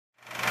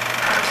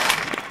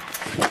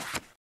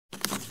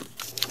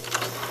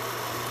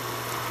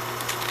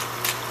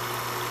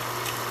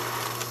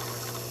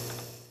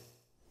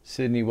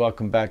Sidney,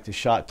 welcome back to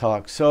Shot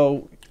Talk.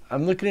 So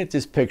I'm looking at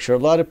this picture. A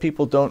lot of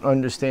people don't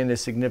understand the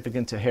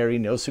significance of Harry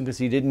Nilsson because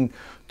he didn't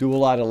do a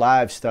lot of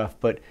live stuff,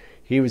 but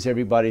he was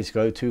everybody's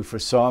go-to for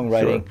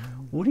songwriting. Sure.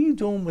 What are you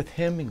doing with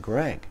him and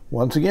Gregg?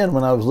 Once again,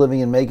 when I was living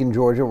in Macon,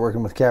 Georgia,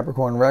 working with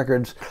Capricorn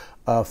Records,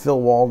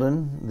 Phil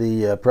Walden,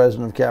 the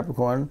president of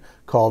Capricorn,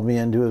 called me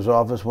into his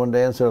office one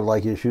day and said, I'd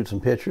like you to shoot some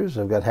pictures.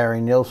 I've got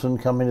Harry Nilsson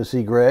coming to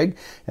see Gregg,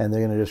 and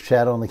they're going to just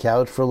chat on the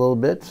couch for a little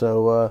bit,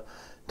 so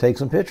take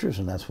some pictures,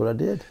 and that's what I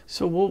did.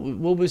 So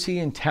what was he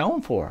in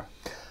town for?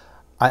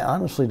 I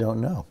honestly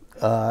don't know.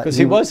 Because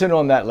he wasn't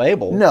on that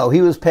label. No, he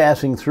was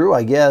passing through,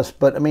 I guess.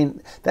 But, I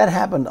mean, that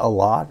happened a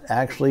lot,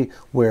 actually,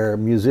 where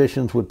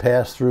musicians would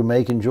pass through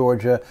Macon,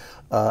 Georgia,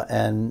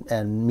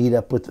 and meet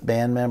up with the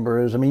band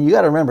members. I mean, you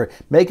got to remember,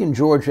 Macon,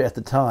 Georgia at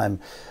the time,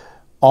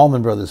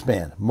 Allman Brothers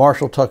Band,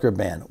 Marshall Tucker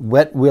Band,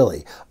 Wet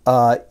Willie.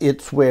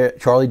 It's where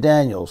Charlie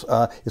Daniels.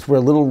 It's where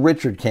Little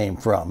Richard came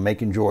from,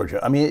 Macon, Georgia.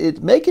 I mean,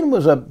 Macon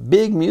was a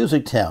big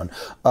music town.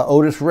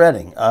 Otis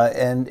Redding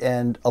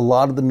and a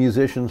lot of the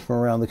musicians from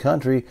around the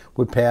country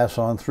would pass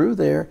on through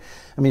there.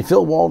 I mean,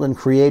 Phil Walden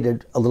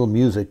created a little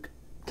music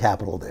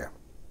capital there.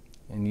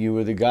 And you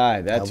were the guy.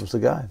 I was the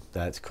guy.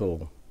 That's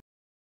cool.